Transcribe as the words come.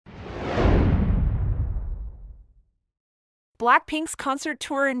Blackpink's concert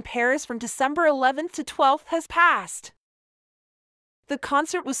tour in Paris from December 11th to 12th has passed. The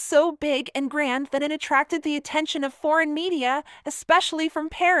concert was so big and grand that it attracted the attention of foreign media, especially from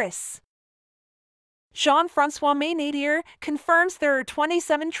Paris. Jean-François Maynadier confirms there are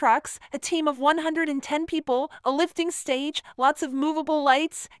 27 trucks, a team of 110 people, a lifting stage, lots of movable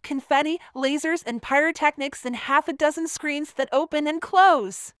lights, confetti, lasers, and pyrotechnics, and half a dozen screens that open and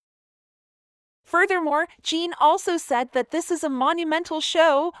close. Furthermore, Jean also said that this is a monumental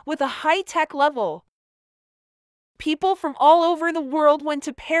show with a high-tech level. People from all over the world went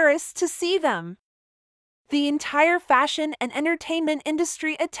to Paris to see them. The entire fashion and entertainment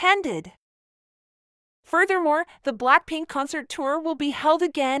industry attended. Furthermore, the Blackpink concert tour will be held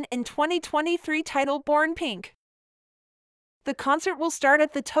again in 2023 titled Born Pink. The concert will start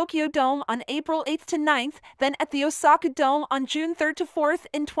at the Tokyo Dome on April 8th to 9th, then at the Osaka Dome on June 3rd to 4th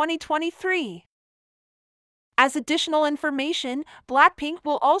in 2023. As additional information, Blackpink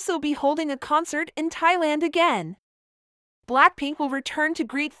will also be holding a concert in Thailand again. Blackpink will return to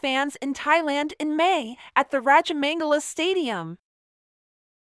greet fans in Thailand in May at the Rajamangala Stadium.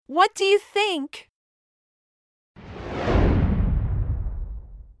 What do you think?